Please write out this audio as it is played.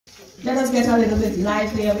Let us get a little bit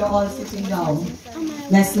lively and we're all sitting down.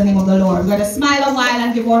 Bless the name of the Lord. We're going to smile a while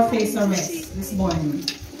and give our face a rest this morning.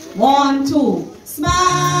 1, 2. Smile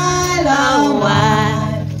a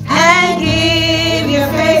while and give your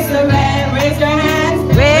face a rest. Raise your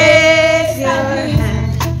hands. Raise your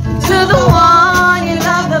hands to the one you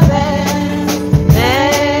love the best.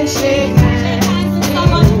 Then shake hands.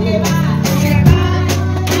 Someone give us.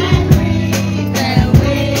 And breathe and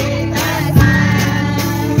with a smile.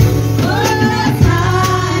 Put a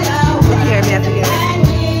smile away. Here, we have to get it.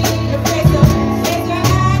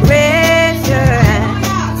 Raise your hand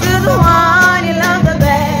to the one you love the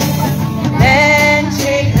best. Then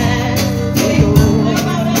shake hands.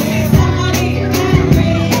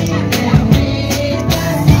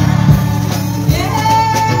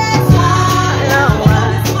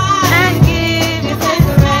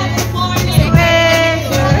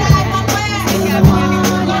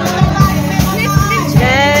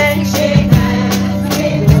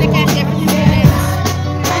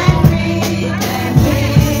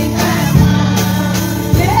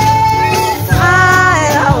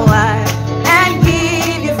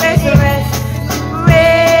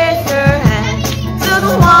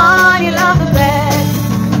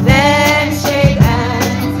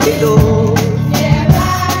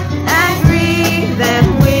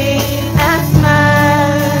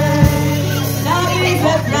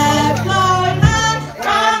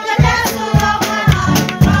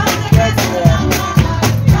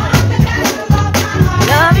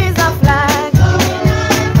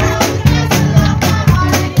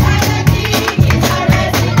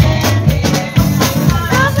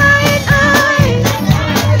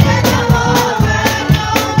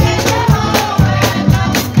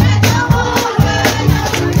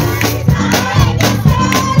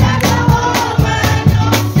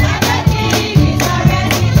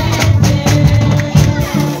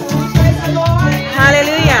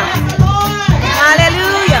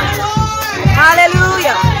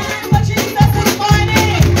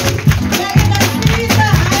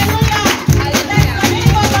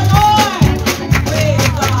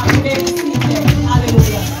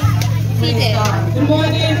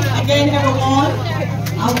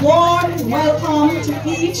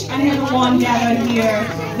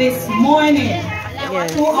 This morning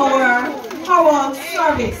to our power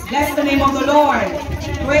service. Bless the name of the Lord.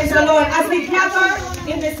 Praise the Lord. As we gather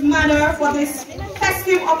in this manner for this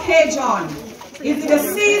festive occasion, it is a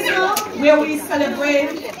season where we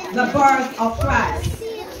celebrate the birth of Christ.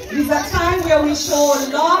 It is a time where we show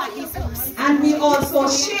love and we also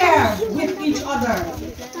share with each other.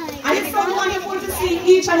 And it's so wonderful to see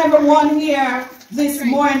each and every one here this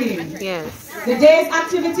morning. Yes. The day's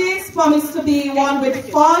activities promise to be one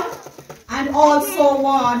with fun and also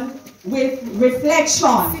one with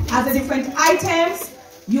reflection. As the different items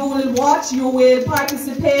you will watch, you will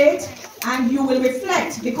participate, and you will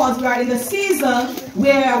reflect, because we are in the season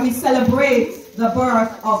where we celebrate the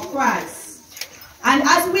birth of Christ. And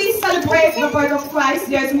as we celebrate the birth of Christ,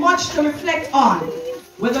 there's much to reflect on.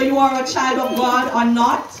 Whether you are a child of God or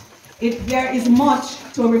not, there is much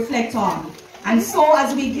to reflect on. And so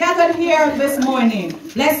as we gather here this morning,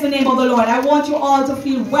 bless the name of the Lord. I want you all to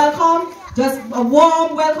feel welcome. Just a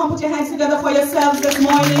warm welcome. Put your hands together for yourselves this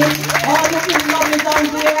morning. All you feel lovely down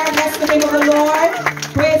there. Bless the name of the Lord.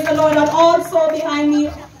 Praise the Lord. And also behind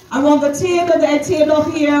me, around the table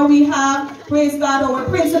up here, we have, praise God, our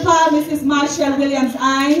principal, Mrs. Marshall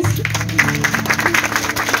Williams-Ines.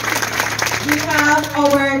 We have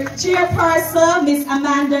our chairperson, Miss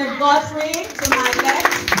Amanda Godfrey, to my left.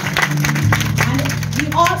 We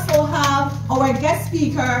also have our guest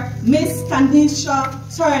speaker, Miss Candisha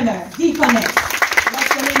Turner, Deaconess. Bless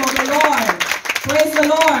the name of the Lord. Praise the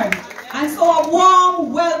Lord. And so a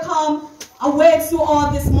warm welcome awaits you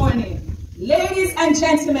all this morning. Ladies and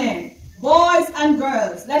gentlemen, boys and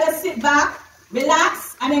girls, let us sit back,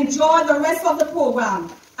 relax, and enjoy the rest of the program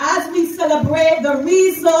as we celebrate the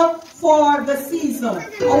reason for the season.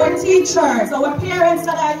 Our teachers, our parents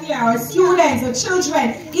that are here, our students, our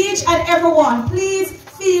children, each and every one, please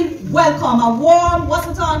feel welcome. A warm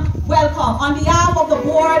Wasserton welcome. On behalf of the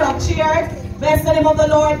board of chairs, bless the name of the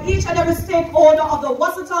Lord, each and every stakeholder of the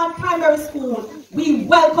Wasserton Primary School, we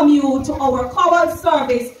welcome you to our choral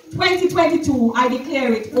service 2022. I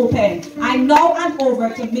declare it open. I now hand over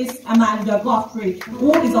to Miss Amanda Godfrey,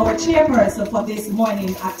 who is our chairperson for this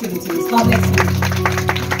morning activities. God bless you.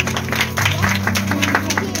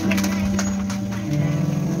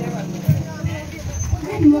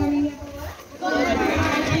 Good morning. All right.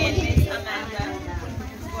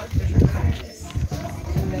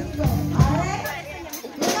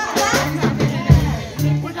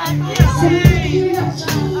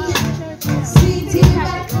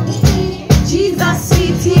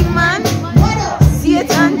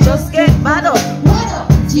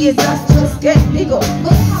 Jesus just get bigger.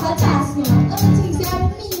 But you have a task now. Don't you think say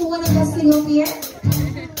me one of the sing up here?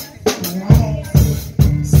 Right.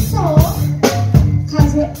 So,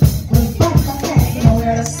 because we're back to first, you know,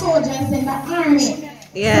 we're the soldiers in the army.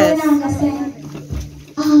 Yes. So now I'm saying,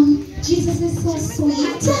 Jesus is so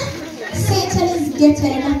sweet. Satan is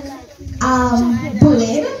getting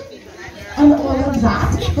bullied and all of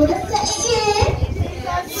that. But they say,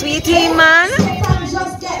 Sweetie man. Satan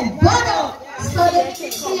just get butter. So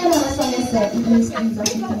you know the song said, it is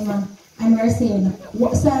Jesus, man. And we're saying,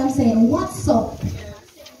 so I'm saying, what's up?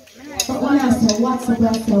 But when I say what's up,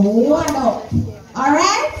 I say, what up?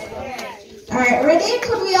 Alright? Alright, ready?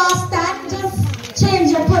 Could we all start? Just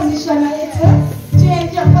change your position a little.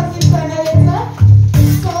 Change your position a little.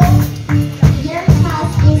 So,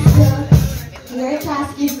 your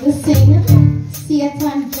task is to sing.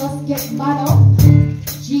 Satan just get bad up.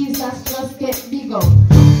 Jesus just get big up.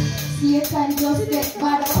 Satan just get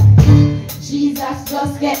bad up. Jesus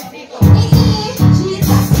just get big up.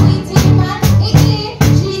 Jesus sweetie man.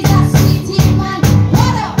 Jesus sweetie man.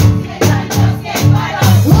 What up? Satan just get bad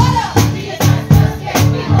up. What up? Jesus just get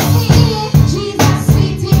big up. Jesus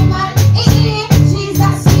sweetie man.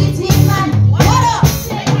 Jesus sweetie man. What up?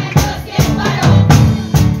 Satan just get bad up.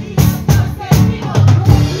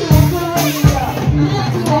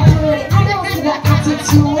 I don't see the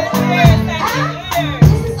attitude.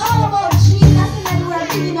 This is all about Jesus and we're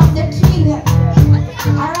giving up the king.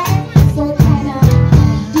 Alright? So kind of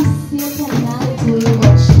this Satan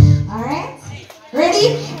much. Alright? Ready?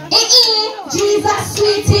 Jesus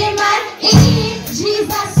sweetie man.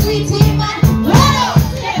 Jesus sweetie man. What up?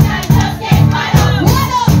 Satan just get bad up.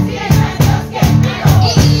 What up? Satan just get big up.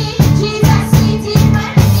 Jesus sweetie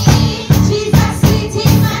man. Jesus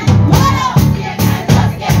sweetie man. What up? Satan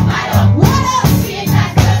just get bad up. What up? Satan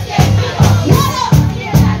just get big up. What up?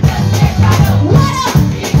 Satan just get bad up. What up?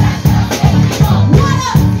 Satan just get big up. What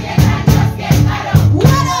up? Satan just get bad up.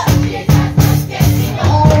 What up? Satan just get big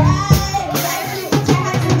up. Alright, thank you. Put your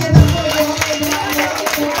hands together for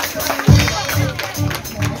your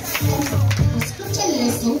The scripture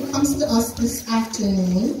lesson comes to us this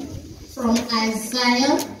afternoon from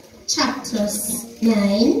Isaiah chapter 9,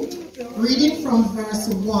 reading from verse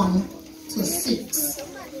 1 to 6.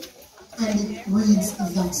 And it reads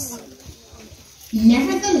thus: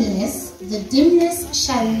 Nevertheless, the dimness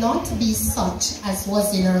shall not be such as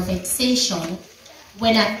was in her vexation,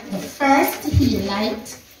 when at the first he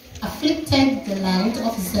light afflicted the land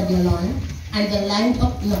of Zebulun and the land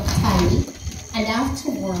of Naphtali, and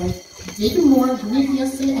afterward did more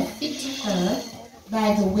grievously afflict her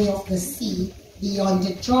by the way of the sea, beyond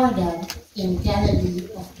the Jordan, in Galilee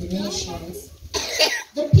of the nations.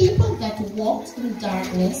 The people that walked in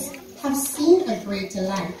darkness have seen a great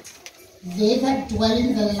light. They that dwell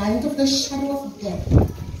in the land of the shadow of death,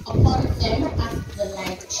 upon them hath the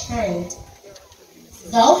light shined.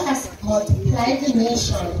 Thou hast multiplied the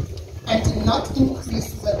nation, and did not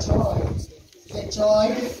increase the joy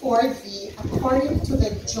before thee, according to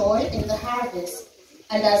the joy in the harvest,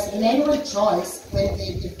 and as men rejoice when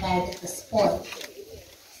they divide the spoil.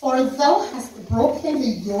 For thou hast broken the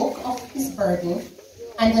yoke of his burden,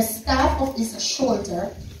 and the staff of his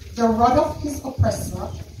shoulder, the rod of his oppressor,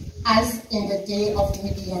 as in the day of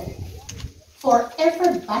Midian. For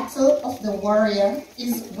every battle of the warrior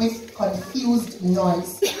is with confused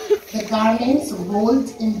noise, the garments rolled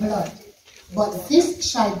in blood. But this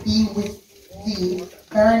shall be with thee,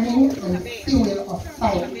 burning and fuel of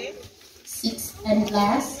fire. 6 and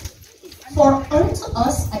last, for unto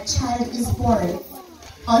us a child is born,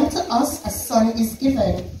 unto us a son is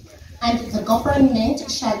given, and the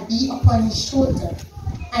government shall be upon his shoulder,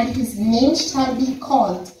 and his name shall be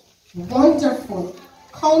called Wonderful,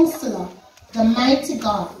 Counselor, the Mighty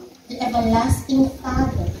God, the Everlasting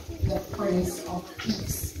Father, the Prince of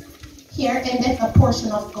Peace. Here endeth a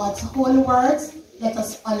portion of God's holy words. Let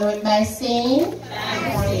us honor it by saying,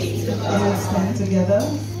 Thanks. Let's stand together.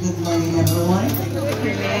 Good morning, everyone.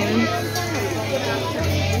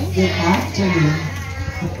 Good afternoon.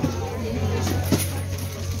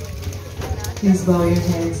 Please bow your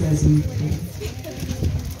heads as we pray.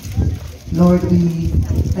 Lord, we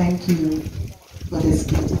thank you for this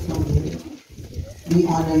beautiful day. We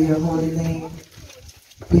honor your holy name.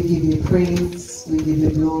 We give you praise, we give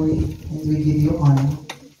you glory, and we give you honor.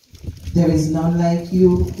 There is none like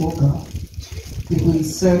you, O God. If we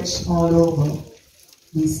search all over,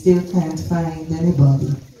 we still can't find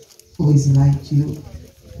anybody who is like you.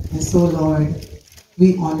 And so, Lord,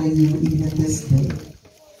 we honor you even this day.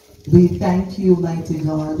 We thank you, mighty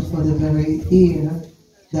God, for the very air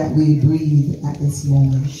that we breathe at this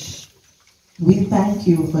moment. We thank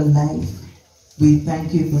you for life. We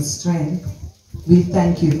thank you for strength. We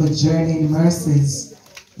thank you for journeying mercies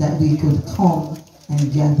that we could come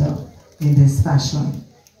and gather in this fashion.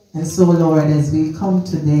 And so, Lord, as we come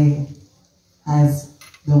today as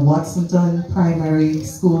the Watsonton Primary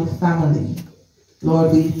School family,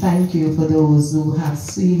 Lord, we thank you for those who have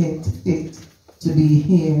seen it fit to be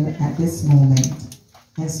here at this moment.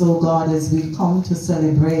 And so, God, as we come to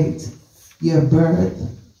celebrate your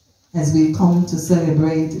birth, as we come to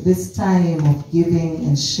celebrate this time of giving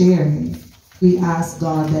and sharing, we ask,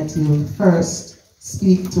 God, that you will first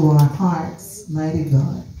speak to our hearts, mighty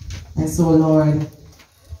God. And so, Lord,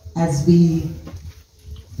 as we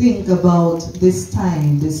think about this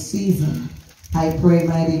time, this season, I pray,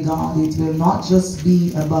 mighty God, it will not just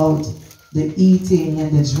be about the eating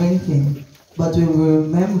and the drinking, but we will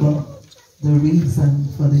remember the reason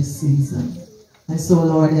for this season. And so,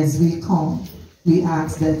 Lord, as we come, we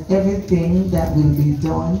ask that everything that will be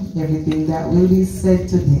done, everything that will be said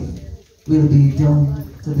today, will be done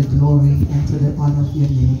to the glory and to the honor of your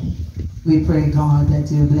name. We pray, God,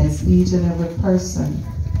 that you bless each and every person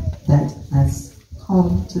that has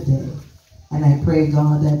come today. And I pray,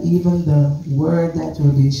 God, that even the word that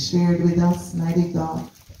will be shared with us, mighty God,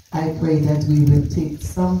 I pray that we will take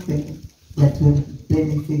something that will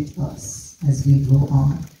benefit us as we go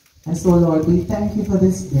on. And so, Lord, we thank you for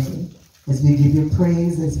this day, as we give you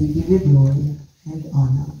praise, as we give you glory and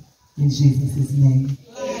honor. In Jesus' name.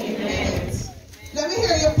 Amen. Let me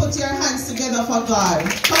hear you put your hands together for God.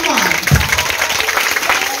 Come on.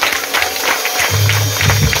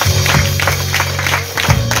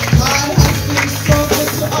 God has been so good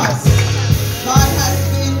to us. God has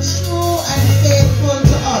been true and faithful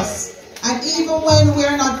to us. And even when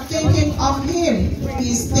we're not thinking of him,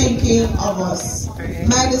 he's thinking of us.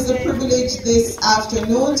 Mine is the privilege this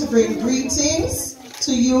afternoon to bring greetings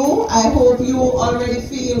to you. I hope you already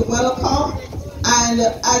feel welcome. And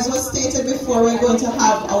as was stated before, we're going to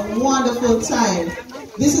have a wonderful time.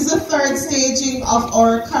 This is the third staging of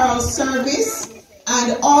our carol service,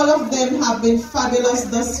 and all of them have been fabulous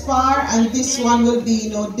thus far, and this one will be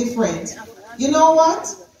no different. You know what?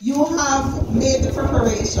 You have made the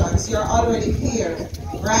preparations. You're already here,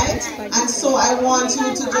 right? And so I want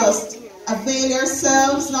you to just avail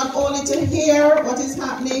yourselves not only to hear what is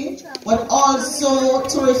happening, but also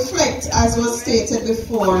to reflect, as was stated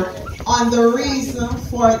before, on the reason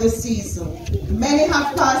for the season. Many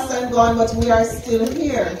have passed and gone, but we are still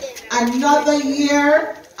here. Another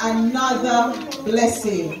year, another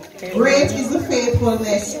blessing. Great is the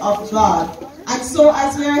faithfulness of God. And so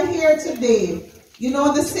as we are here today, you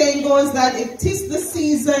know the saying goes that it is the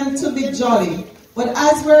season to be jolly. But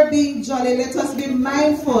as we're being jolly, let us be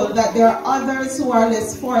mindful that there are others who are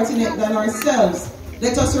less fortunate than ourselves.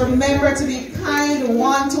 Let us remember to be kind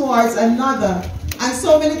one towards another. And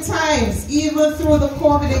so many times, even through the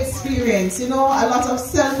COVID experience, you know, a lot of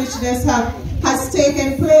selfishness has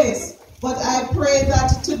taken place. But I pray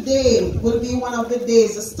that today will be one of the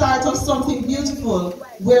days, the start of something beautiful,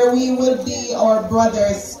 where we will be our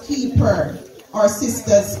brother's keeper, our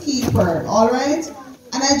sister's keeper, all right?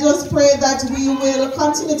 And I just pray that we will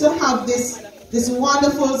continue to have this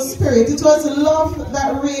wonderful spirit. It was love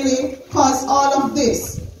that really caused all of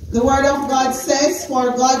this. The word of God says,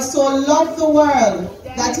 for God so loved the world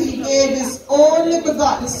that he gave his only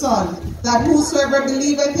begotten Son, that whosoever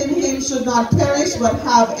believeth in him should not perish but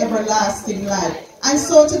have everlasting life. And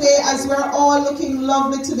so today, as we're all looking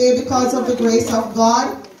lovely today because of the grace of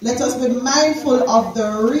God, let us be mindful of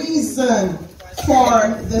the reason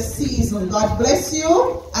for the season. God bless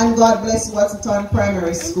you, and God bless Watsonton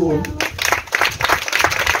Primary School.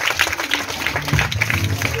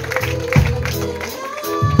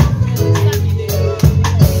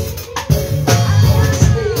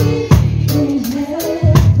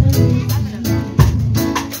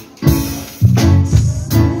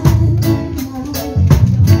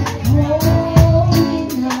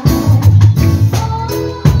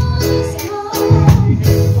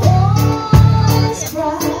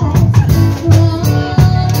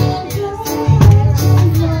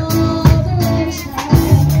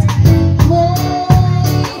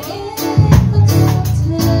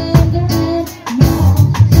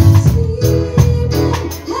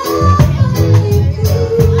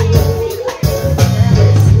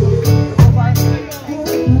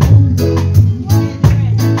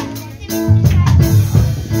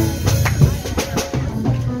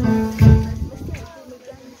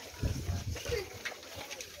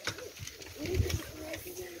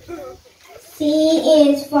 C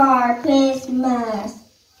is for Christmas.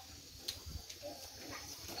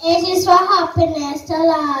 It is for happiness to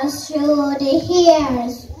last through the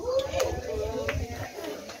years.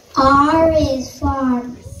 R is for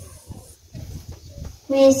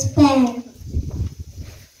respect.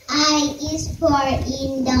 I is for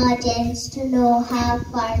indulgence, to know how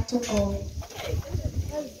far to go.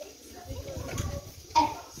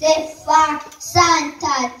 X is for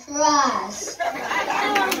Santa Claus.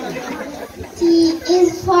 T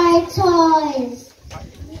is for toys.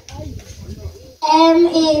 M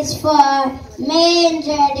is for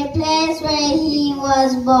manger, the place where he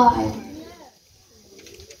was born.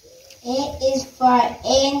 A is for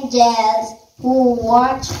angels who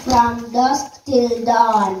watch from dusk till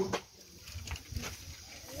dawn.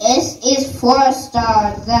 S is for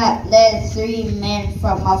star that led 3 men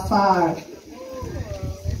from afar.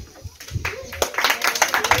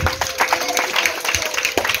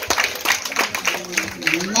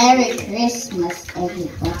 Merry Christmas,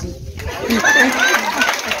 everybody.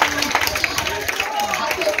 At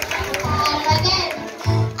Christmas time again.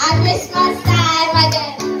 At Christmas time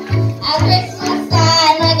again. At Christmas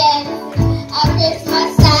time again. At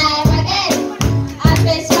Christmas time again. At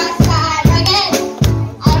Christmas time again.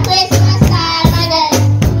 At Christmas time again.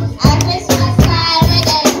 At Christmas time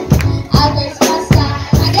again. At Christmas time again.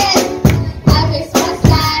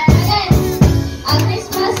 At Christmas time again. At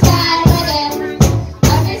Christmas time again.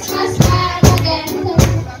 At Christmas time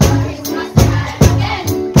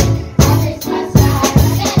again. At Christmas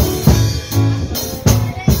time again.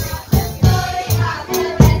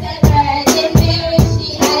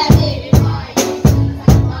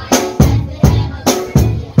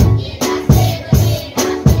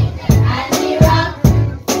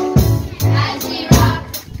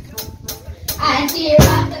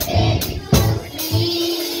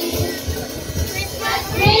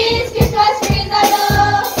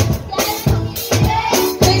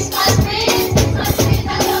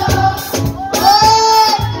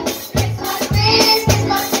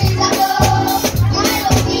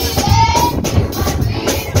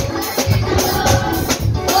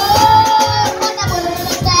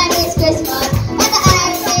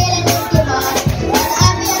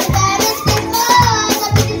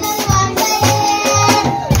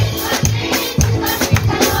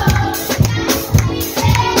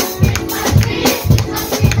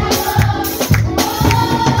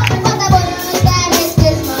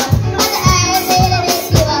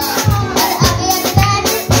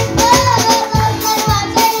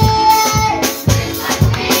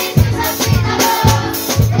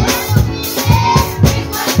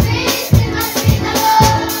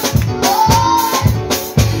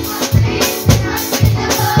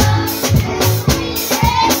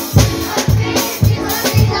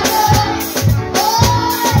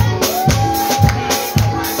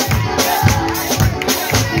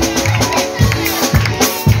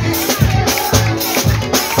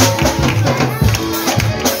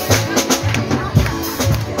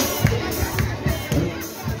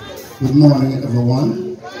 Good morning,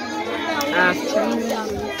 everyone.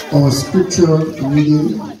 Our scripture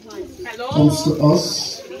reading comes to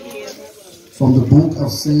us from the book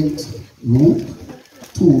of St. Luke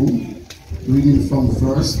 2, reading from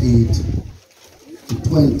verse 8 to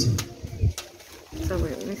 20.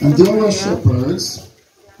 And there were shepherds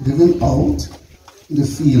living out in the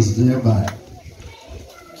fields nearby,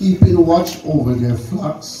 keeping watch over their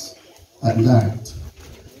flocks at night.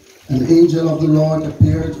 An angel of the Lord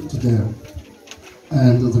appeared to them,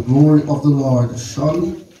 and the glory of the Lord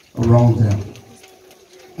shone around them,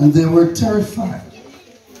 and they were terrified.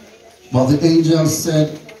 But the angel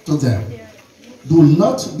said to them, "Do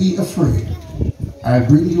not be afraid. I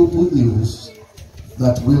bring you good news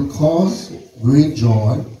that will cause great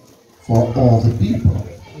joy for all the people.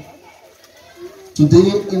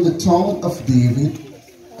 Today in the town of David,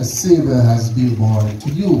 a Savior has been born to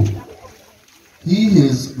you. He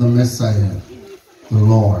is the Messiah, the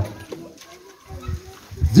Lord.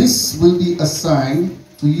 This will be a sign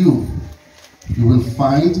to you. You will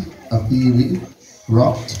find a baby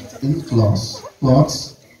wrapped in cloths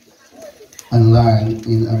and lying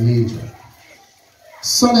in a manger."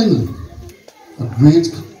 Suddenly, a great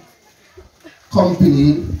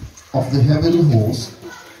company of the heavenly host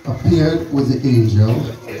appeared with the angel,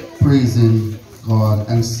 praising God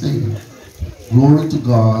and saying, "Glory to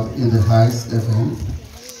God in the highest heaven,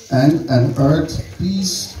 and on earth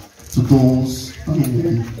peace to those on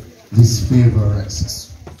whom this favor rests."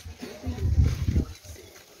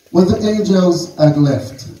 When the angels had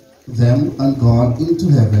left them and gone into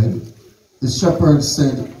heaven, the shepherds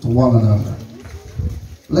said to one another,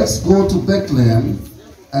 "Let's go to Bethlehem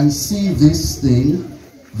and see this thing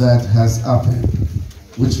that has happened,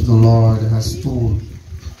 which the Lord has told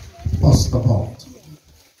us about."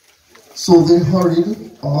 So they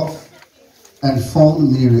hurried off and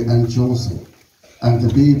found Mary and Joseph and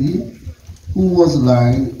the baby who was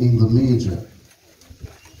lying in the manger.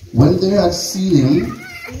 When they had seen him,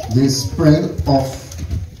 they spread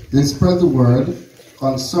the word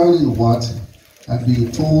concerning what had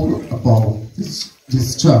been told about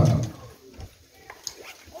this child.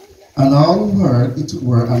 And all who heard it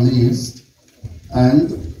were amazed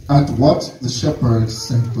and at what the shepherds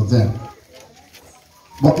said to them.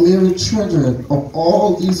 But Mary treasured up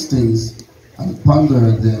all these things and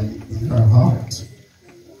pondered them in her heart.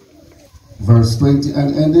 Verse 20,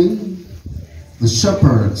 and ending, the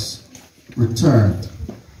shepherds returned,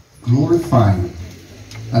 glorifying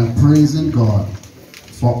and praising God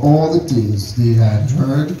for all the things they had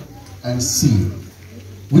heard and seen,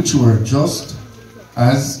 which were just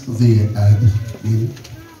as they had been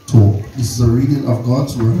told. This is a reading of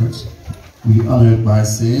God's words. We honor it by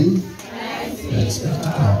saying, thanks be to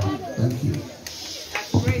God. Thank you.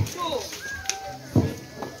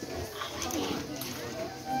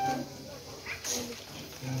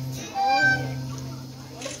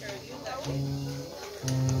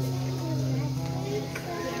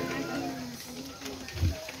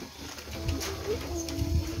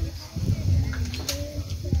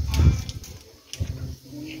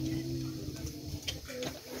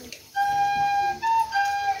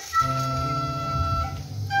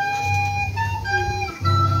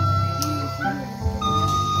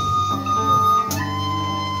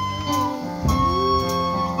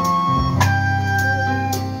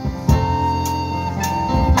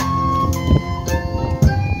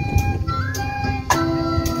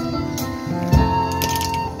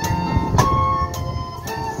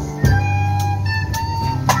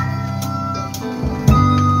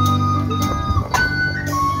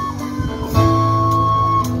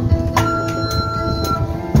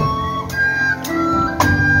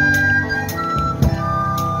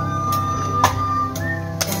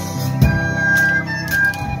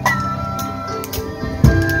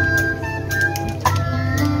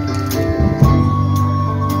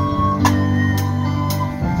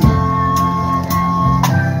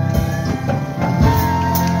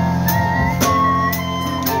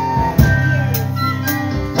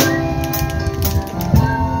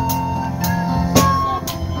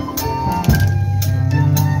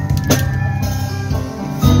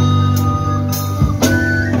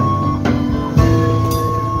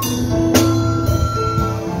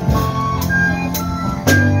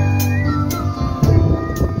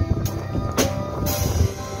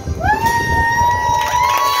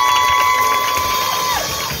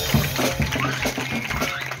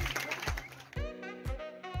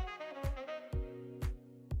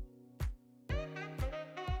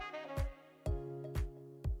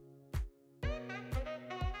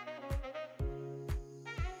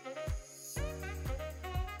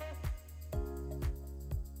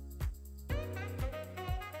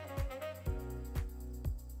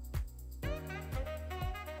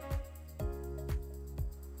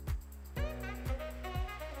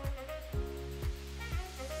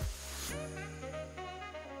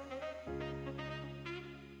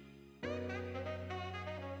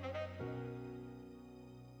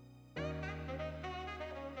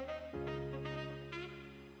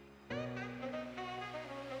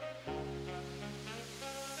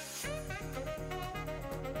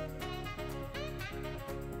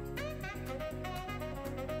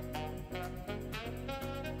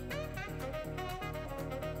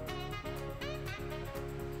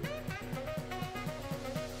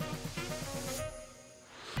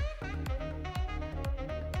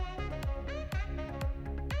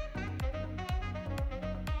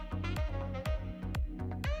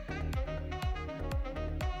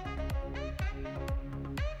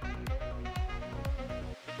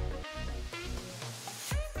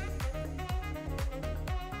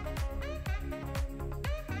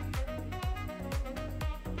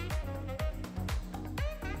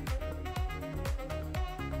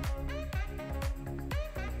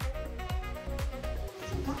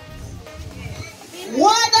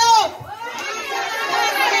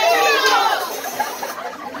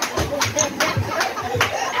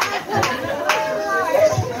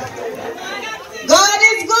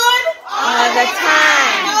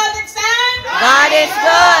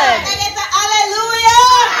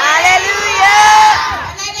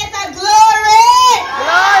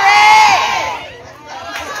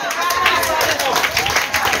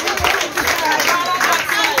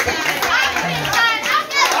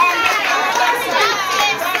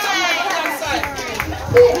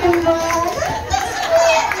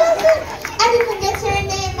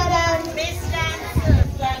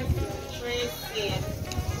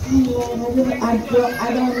 I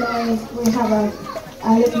don't know if we have a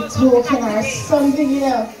little token or something, you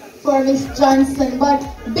know, for Miss Johnson, but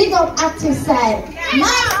big up active side. My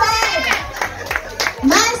side!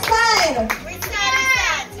 My side!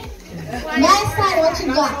 My side, what you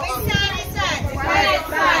got?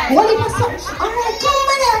 What you got? Alright, come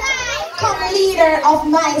on. Come leader of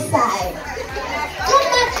my side. Come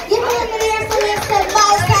on, give me a leader, so you said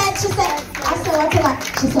my side. She said, I said, what you got?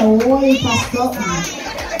 She said, worry for something.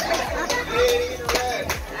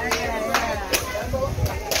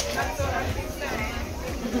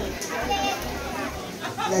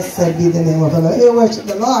 Blessed be the name of the Lord. You worship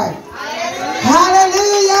the Lord.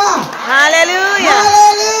 Hallelujah. Hallelujah.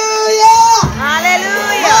 Hallelujah.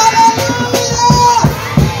 Hallelujah. Hallelujah.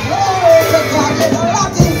 Glory to God. There's a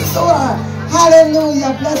lot in store.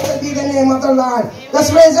 Hallelujah. Blessed be the name of the Lord.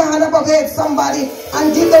 Just raise your hand above head, somebody,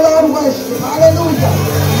 and give the Lord worship. Hallelujah.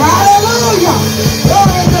 Hallelujah.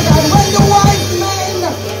 Glory to God. When the wise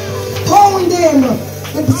men found him,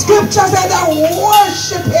 the scripture said that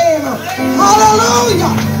worship him.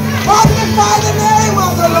 Hallelujah. Magnify the name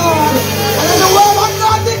of the Lord. And the word of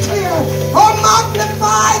God declares, oh,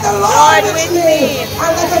 magnify the Lord with me.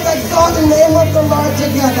 And let us exalt the name of the Lord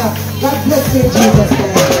together. God bless you in Jesus'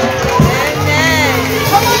 name. Amen.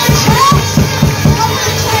 Come on, church! Come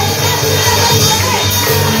on, church! Let's church!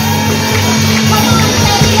 Come on,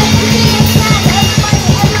 church! Let's be excited.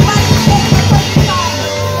 Everybody shake the position.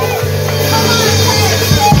 Come on, church!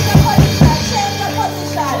 Change the position. Change the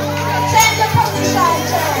position. Change the position,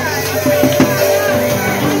 church.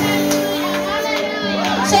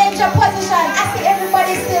 Change your position. I see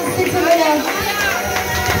everybody still sitting in a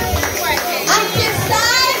active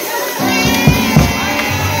side.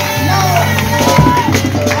 No.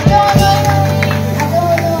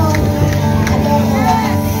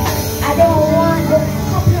 I don't want the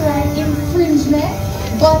copyright infringement,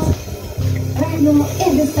 but right now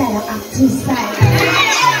every side of active side.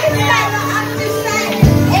 Every side of active side.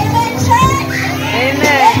 Amen, church.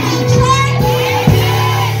 Amen. Amen, church.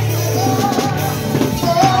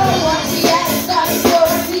 Oh, what he has done for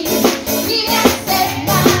me. He has set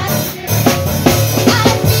my. I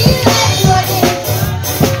feel like running,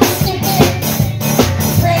 skipping.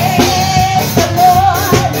 Praise the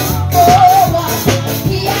Lord for what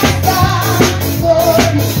he has done for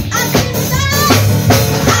me. I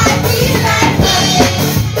feel like running,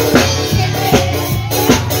 skipping.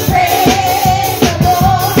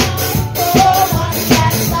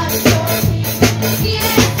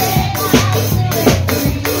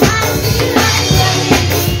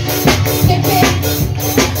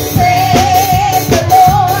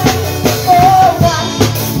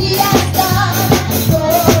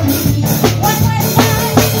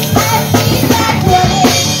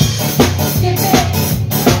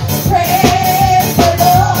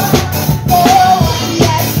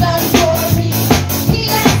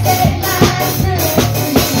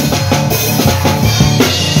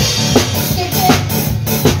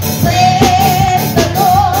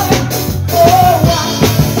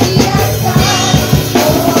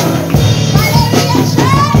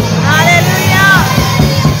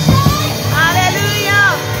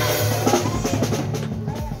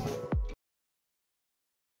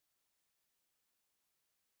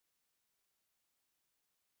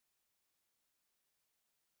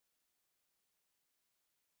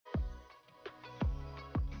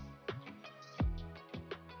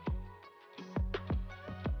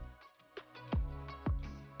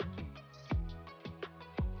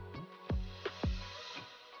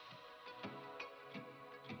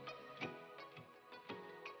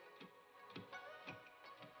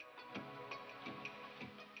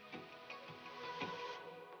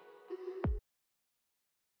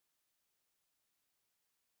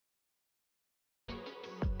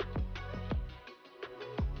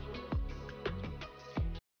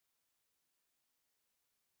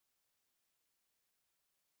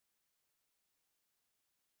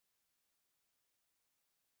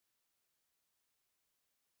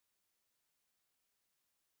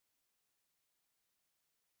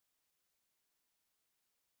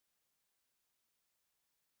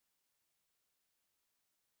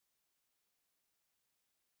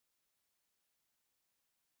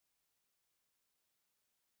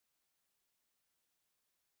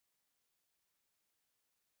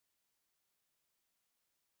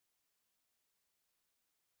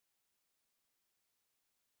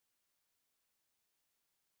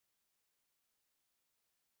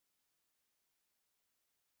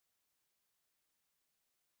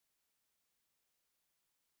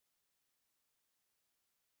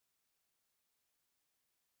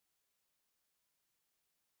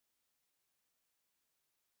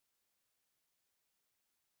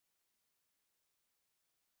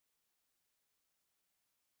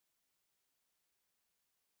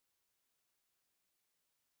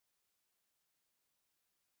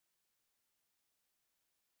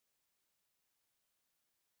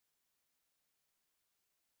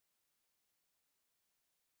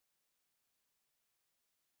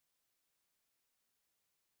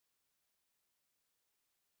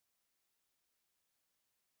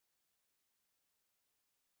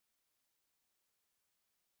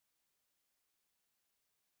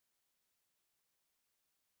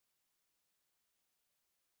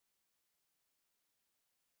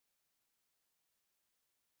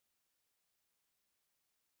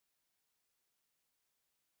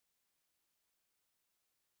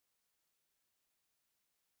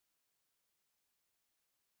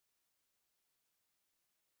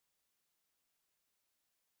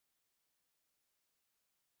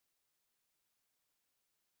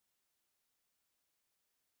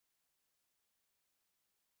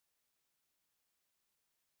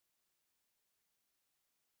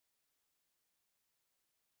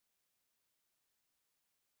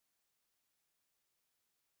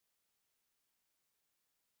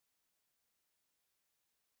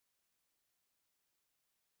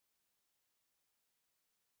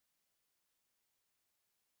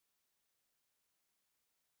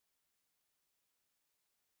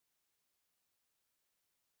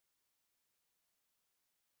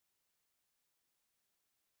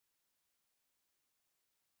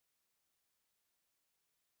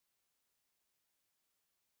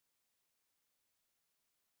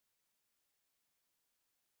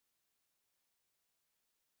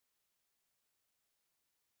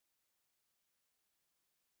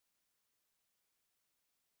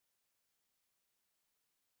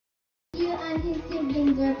 and his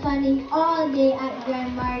siblings were planning all day at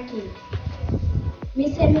Grand Market.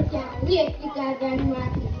 Me say me can't wait to go Grand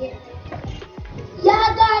Market yet.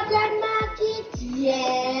 Y'all got Grand Market?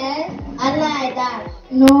 Yes. I like that.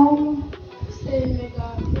 No. Say me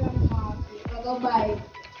got Grand Market. I go buy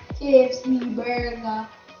KFC, burger,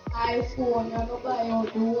 iPhone. I go buy all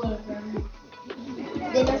the whole thing.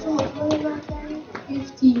 Then that's how much money man carry?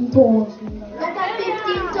 15,000. But that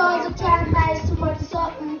 15,000 can buy so much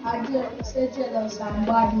something. I just say jealous and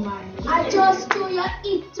bad man. I just do you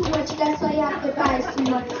eat too much, that's why you have to buy so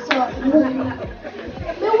much something.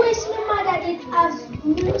 Me wish my mother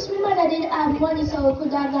did have money so we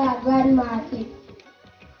could have a Grand Market.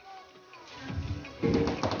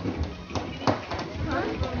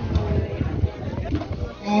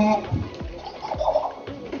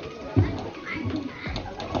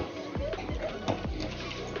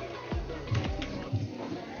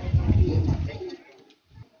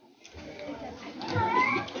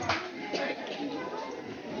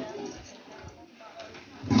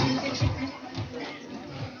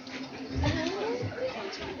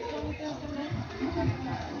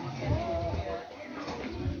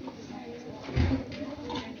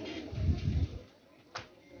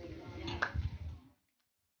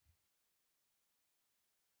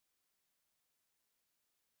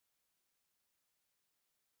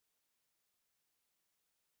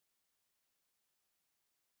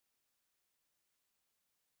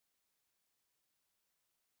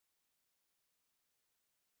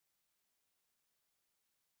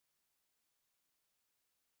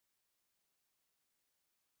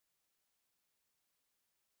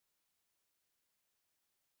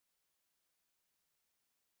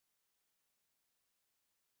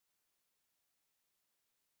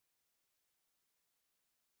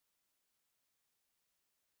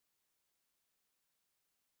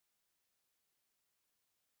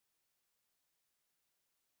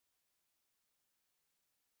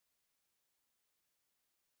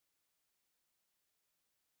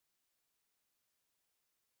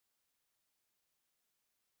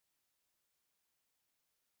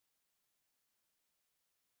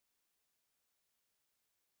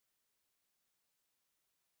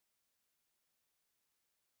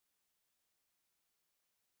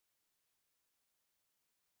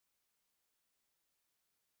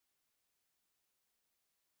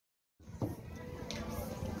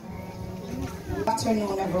 Good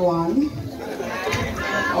afternoon, everyone.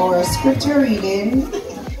 Our scripture reading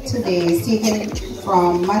today is taken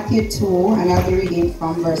from Matthew 2, and I'll be reading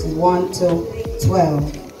from verses 1 to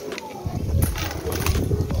 12.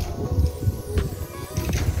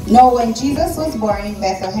 Now, when Jesus was born in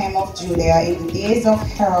Bethlehem of Judea in the days of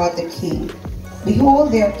Herod the king,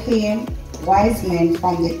 behold, there came wise men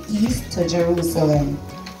from the east to Jerusalem,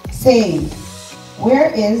 saying,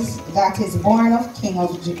 Where is that is born of King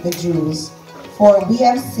of the Jews? For we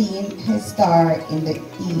have seen his star in the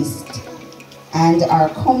east, and are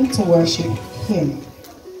come to worship him.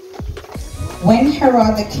 When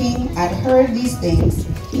Herod the king had heard these things,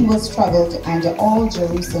 he was troubled, and all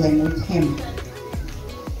Jerusalem with him.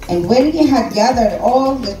 And when he had gathered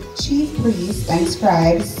all the chief priests and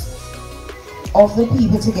scribes of the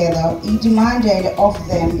people together, he demanded of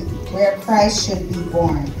them where Christ should be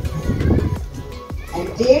born. And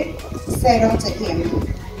they said unto him,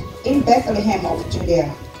 In Bethlehem of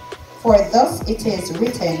Judea, for thus it is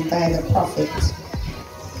written by the prophet,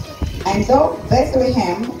 And thou,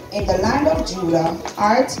 Bethlehem, in the land of Judah,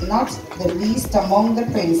 art not the least among the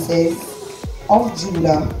princes of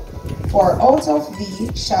Judah, for out of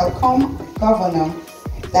thee shall come a governor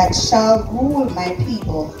that shall rule my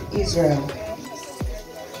people Israel.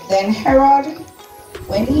 Then Herod,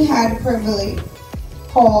 when he had privily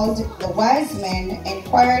called the wise men,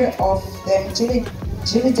 inquired of them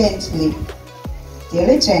diligently,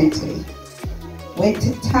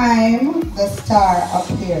 with time the star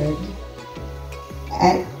appeared.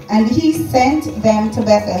 And he sent them to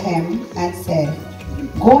Bethlehem and said,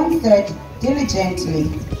 Go and search diligently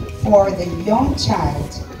for the young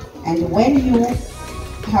child, and when you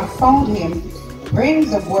have found him, bring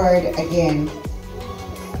the word again,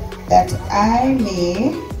 that I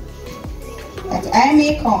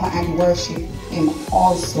may come and worship him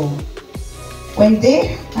also. When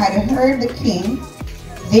they had heard the king,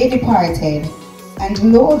 they departed,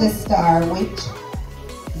 and lo, the star which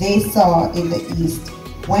they saw in the east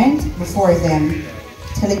went before them,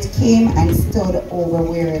 till it came and stood over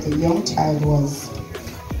where the young child was.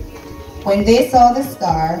 When they saw the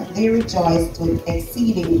star, they rejoiced with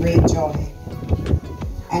exceeding great joy.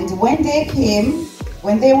 And when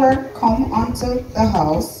they were come unto the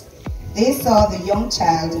house, they saw the young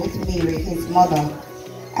child with Mary his mother,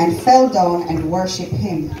 and fell down and worshipped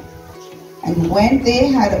him. And when they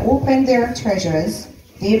had opened their treasures,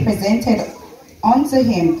 they presented unto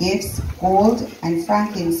him gifts, gold and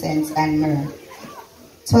frankincense and myrrh.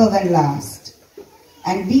 12 and last.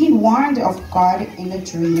 And being warned of God in a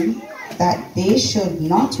dream that they should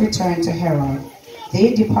not return to Herod,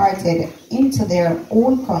 they departed into their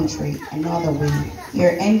own country another way.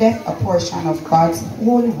 Here endeth a portion of God's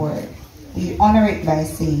holy word. We honor it by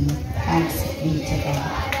saying, thanks be to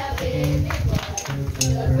God.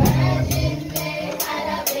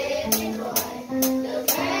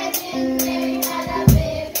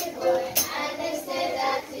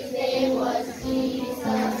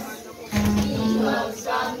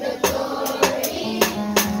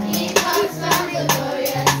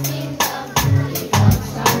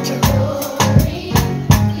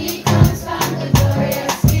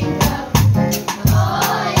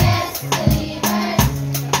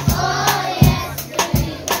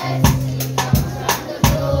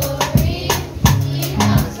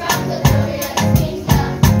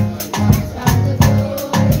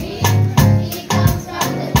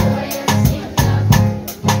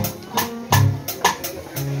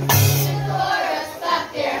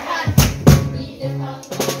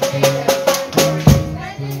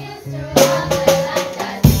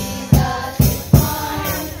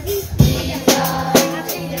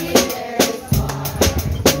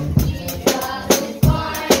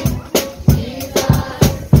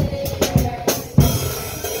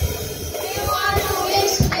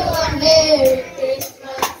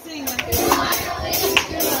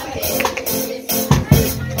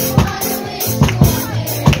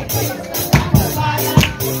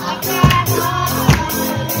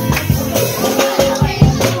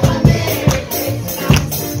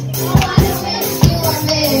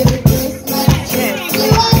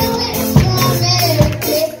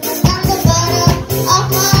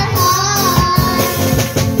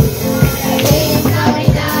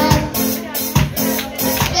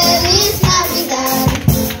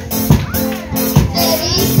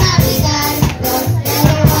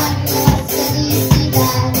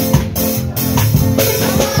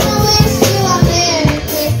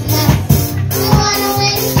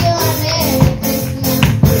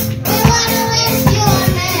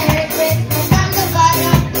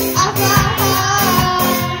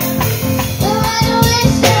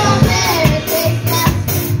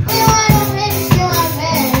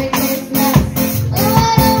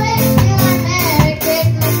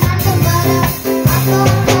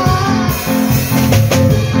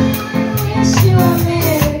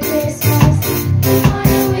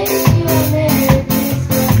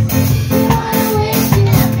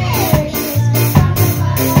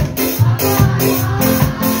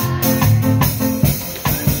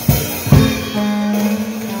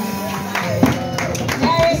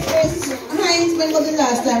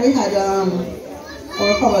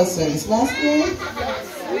 Last year?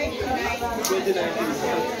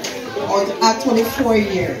 Actually 4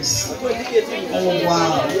 years. Oh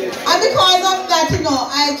wow. And because of that,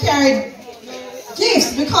 I carried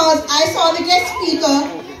gifts because I saw the guest speaker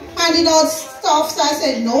handing out stuff, so I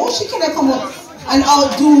said, no, she cannot come up and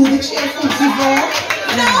outdo the cheerful giver.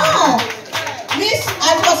 No! Miss,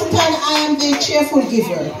 at present time, I am the cheerful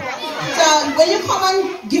giver. So when you come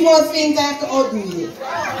and give out things, I have to outdo you.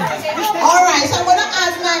 Alright, so I'm going to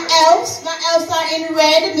ask my elves. My elves are in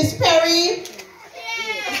red. Miss Perry,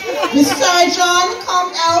 Miss Surgeon,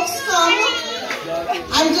 come elves, come.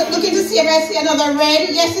 I'm just looking to see if I see another red.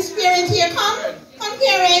 Yes, Miss Parent here, come. Come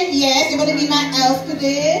Parent. Yes, you're going to be my elf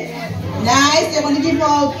today. Nice. They're going to give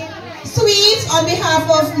out sweets on behalf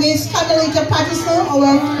of Miss Carmelita Patterson,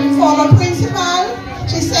 our former principal.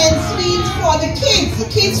 She sent sweets for the kids. The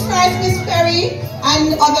kids first, Miss Perry,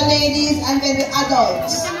 and other ladies, and then the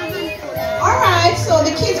adults. Alright, so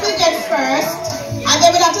the kids will get first, and they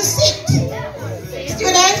will have to sit.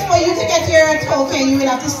 Students, for you to get your token, you will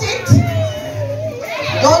have to sit.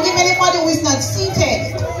 Don't give anybody who is not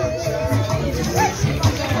seated.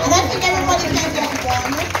 And I think everybody can get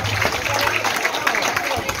one.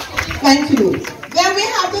 Thank you. Then we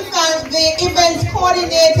have to thank the events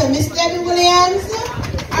coordinator, Miss Debbie Williams,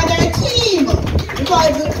 and their team,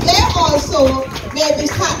 because they also made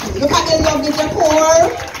this happen. Look at the lovely decor.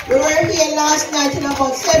 We were here last night till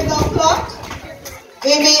about 7 o'clock.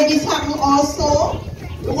 They made this happen also.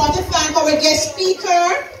 We want to thank our guest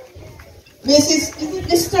speaker,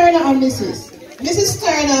 Miss Turner or Mrs.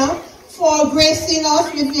 Turner, for gracing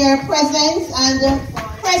us with their presence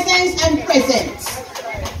and presents.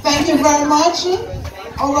 Thank you very much.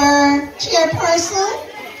 Our chairperson,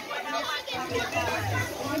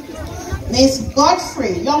 Miss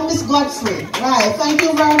Godfrey, young Miss Godfrey. Right, thank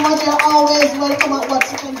you very much. You're always welcome at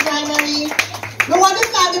Washington Primary. We want to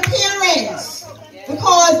thank the parents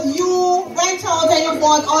because you went out and you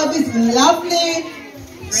bought all these lovely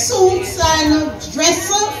suits and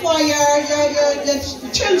dresses for your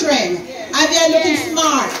children, and they're looking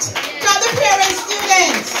smart. Clap the parents,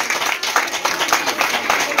 students.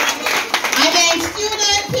 And then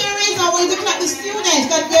parents, I want you to clap the students,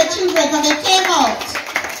 that their children, because they came out.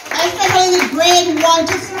 Especially the grade 1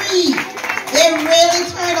 to 3. They really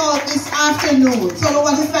turned out this afternoon. So we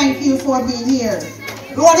want to thank you for being here.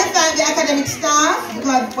 We want to thank the academic staff,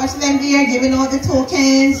 because watch them there giving all the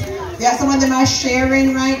tokens. There, some of them are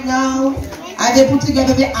sharing right now. And they put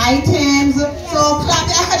together the items. So clap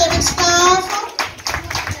the academic staff.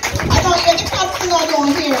 I don't hear the claps, I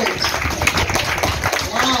don't hear it.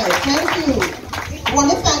 Wow, thank you. We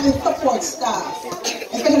want to thank the support staff.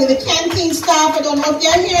 Especially the canteen staff. I don't know if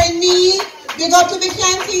they're hearing me. Big up to the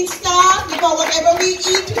canteen staff, because whatever we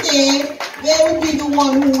eat today, they will be the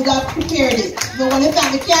one who would have prepared it. So I want to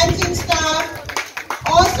thank the canteen staff.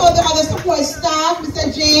 Also the other support staff,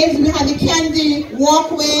 Mr. James, we had the candy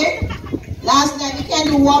walkway. Last night the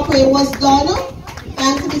candy walkway was done.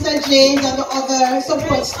 Thanks to Mr. James and the other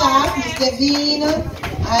support staff, Mr. Dean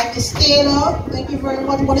and Ms. Taylor. Thank you very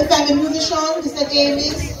much. I want to thank the musician, Mr.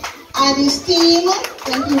 Davis, and his team.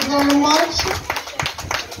 Thank you very much.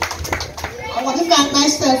 I want to thank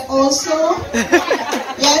myself also.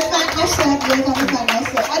 Yes, thank myself. Yes, I want to thank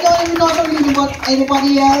myself. I don't even know really about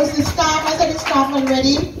anybody else. The staff, I said the staff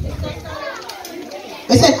already.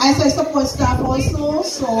 I said support staff also,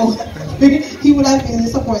 so he would have been the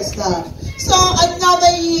support staff. So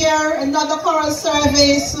another year, another choral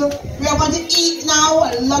service. We are going to eat now.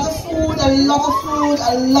 A lot of food, a lot of food,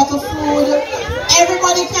 a lot of food.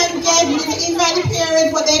 Everybody can get. We didn't invite the parents,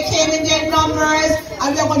 but they came in their numbers.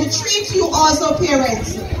 And we are going to treat you also,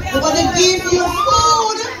 parents. We're going to give you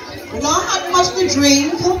food. We don't have much to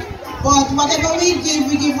drink, but whatever we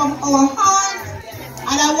give from our heart.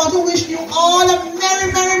 And I want to wish you all a Merry,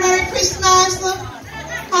 Merry, Merry Christmas.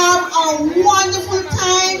 Have a wonderful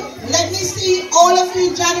time. Let me see all of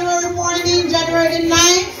you January morning, January the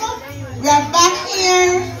 9th. We are back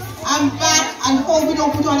here. I'm back and hope we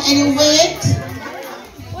don't put on any weight.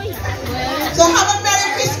 So have a Merry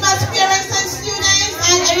Christmas, parents and students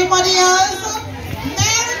and everybody else.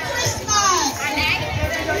 Merry Christmas.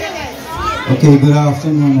 Okay, good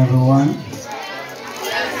afternoon, everyone.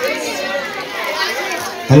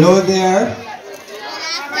 Hello there.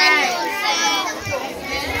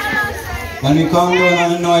 Can we calm down on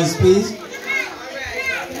the noise, please?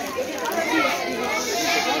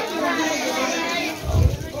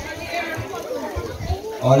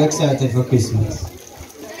 All excited for Christmas.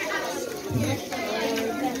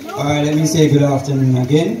 Alright, let me say good afternoon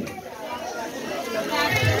again.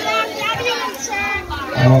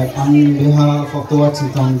 Alright, on behalf of the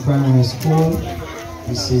Washington Primary School,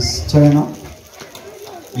 Mrs. Turner,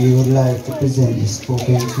 we would like to present this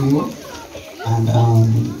spoken to you. And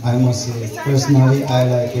I must say, personally, I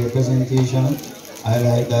like your presentation. I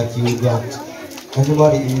like that you got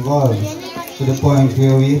everybody involved to the point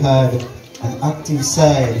where we had an active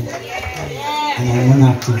side and an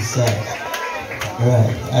inactive side.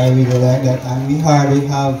 Right, I really like that. And we hardly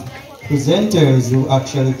have presenters who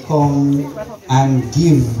actually come and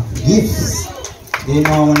give gifts. They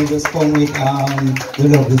normally just come with the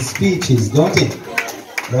lovely speeches, don't it?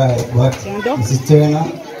 Right, but Mrs. Turner,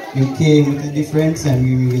 you came with a difference and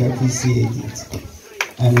we really appreciate it.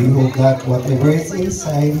 And we hope that whatever is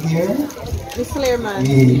inside here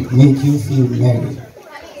will make you feel merry.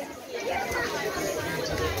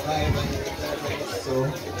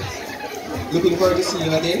 So, looking forward to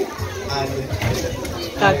seeing you again. And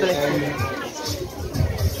God bless you.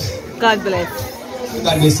 God bless.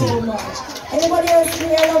 God bless you. Anybody else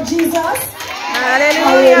here love Jesus?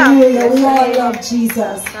 Hallelujah. Hallelujah. We all love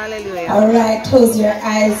Jesus. Hallelujah. All right, close your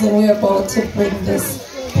eyes and we're about to bring this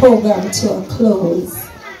program to a close.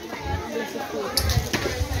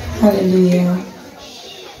 Hallelujah.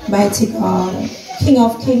 Mighty God, King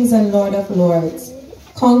of kings and Lord of lords,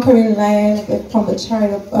 conquering lion from the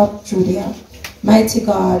chariot of Judea. Mighty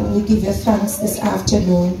God, we give you thanks this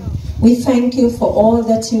afternoon. We thank you for all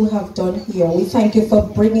that you have done here. We thank you for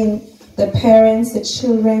bringing the parents, the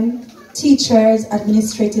children, teachers,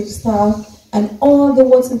 administrative staff, and all the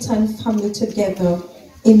Washington family together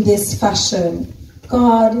in this fashion.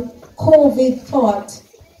 God, COVID thought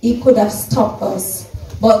it could have stopped us,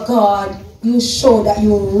 but God, you show that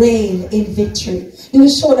you reign in victory. You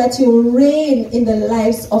show that you reign in the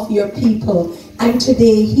lives of your people. And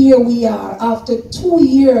today, here we are, after 2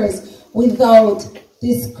 years without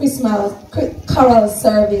this Christmas carol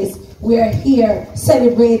service. We are here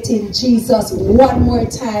celebrating Jesus one more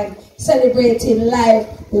time, celebrating life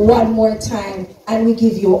one more time, and we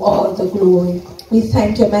give you all the glory. We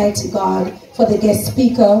thank you, mighty God, for the guest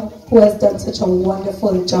speaker who has done such a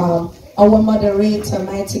wonderful job. Our moderator,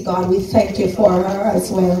 mighty God, we thank you for her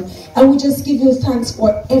as well. And we just give you thanks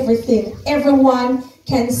for everything. Everyone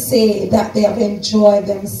can say that they have enjoyed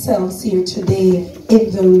themselves here today in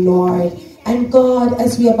the Lord. And God,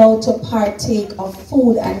 as we are about to partake of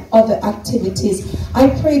food and other activities, I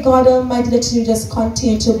pray, God Almighty, that you just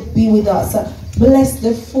continue to be with us. Bless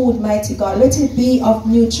the food, mighty God. Let it be of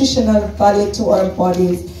nutritional value to our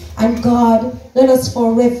bodies. And God, let us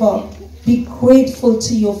forever be grateful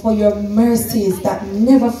to you for your mercies that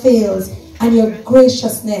never fails and your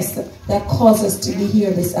graciousness that causes us to be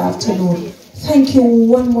here this afternoon. Thank you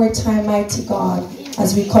one more time, mighty God,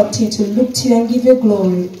 as we continue to look to you and give you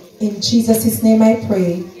glory. In Jesus' name I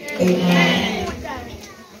pray. Amen.